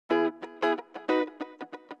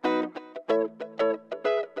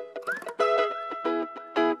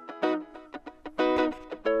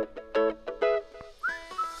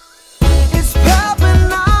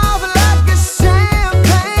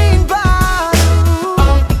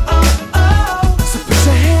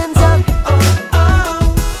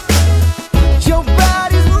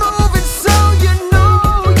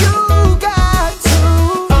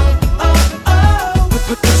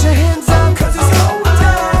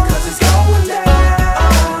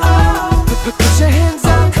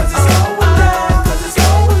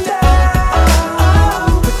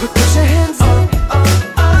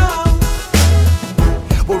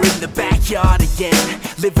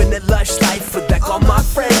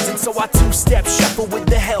two-step shuffle with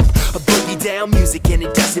the help of boogie down music. And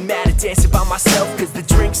it doesn't matter dancing by myself, cause the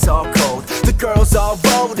drink's all cold, the girls all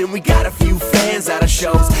bold, and we got a few fans at our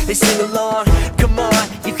shows. They sing along, come on,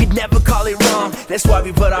 you could never call it wrong. That's why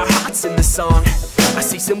we put our hearts in the song. I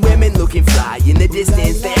see some women looking fly in the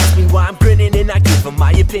distance. They ask me why I'm grinning and I give them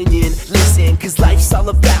my opinion. Listen, cause life's all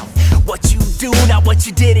about what you do, not what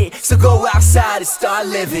you did it. So go outside and start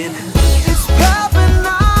living. It's popping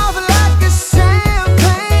off like a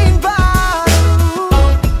champagne bottle.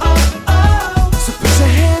 So put your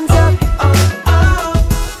hands up.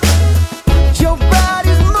 Your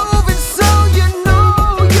body's moving, so you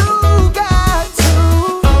know you got to.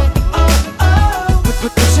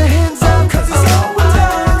 Put your hands up. Cause it's going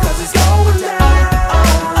down. Cause it's going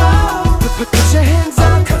down. Put your hands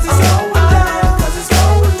up. Cause it's going down. Cause it's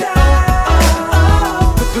going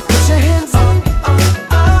down. Put your hands up.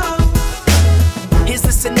 Here's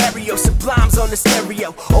the scenario, Sublime's on the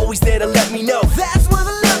stereo, always there to let me know That's where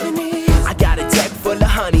the loving is. I got a deck full of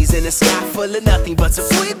honeys and a sky full of nothing but some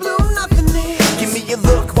Sweet blue nothingness. Give me a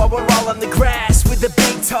look while we're all on the grass with a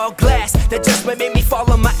big tall glass that just might make me fall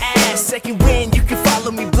on my ass. Second wind, you can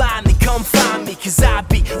follow me blindly, come find me, cause I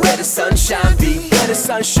be where the sunshine be, where the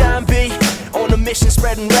sunshine be. On a mission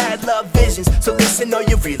spreading rad love visions, so listen or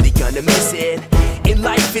you're really gonna miss it. In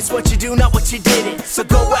life it's what you do, not what you did it. So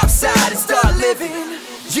go outside and start living.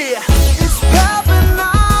 Yeah.